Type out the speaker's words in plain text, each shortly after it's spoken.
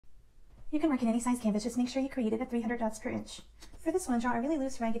You can work in any size canvas, just make sure you create it at 300 dots per inch. For this one, draw a really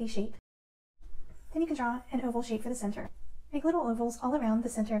loose raggedy shape. Then you can draw an oval shape for the center. Make little ovals all around the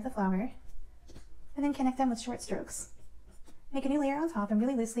center of the flower, and then connect them with short strokes. Make a new layer on top and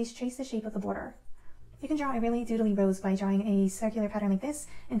really loosely trace the shape of the border. You can draw a really doodly rose by drawing a circular pattern like this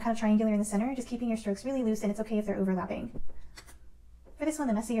and kind of triangular in the center, just keeping your strokes really loose, and it's okay if they're overlapping. For this one,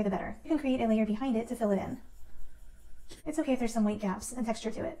 the messier the better. You can create a layer behind it to fill it in. It's okay if there's some white gaps and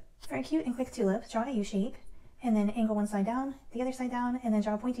texture to it. For a cute and quick tulip, draw a U shape, and then angle one side down, the other side down, and then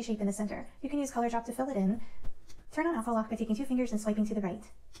draw a pointy shape in the center. You can use color drop to fill it in. Turn on alpha lock by taking 2 fingers and swiping to the right.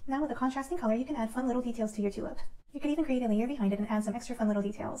 Now with a contrasting color, you can add fun little details to your tulip. You could even create a layer behind it and add some extra fun little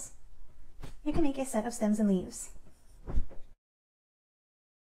details. You can make a set of stems and leaves.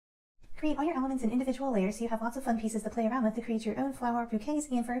 Create all your elements in individual layers so you have lots of fun pieces to play around with to create your own flower bouquets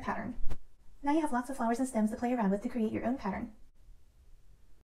and for a pattern. Now you have lots of flowers and stems to play around with to create your own pattern.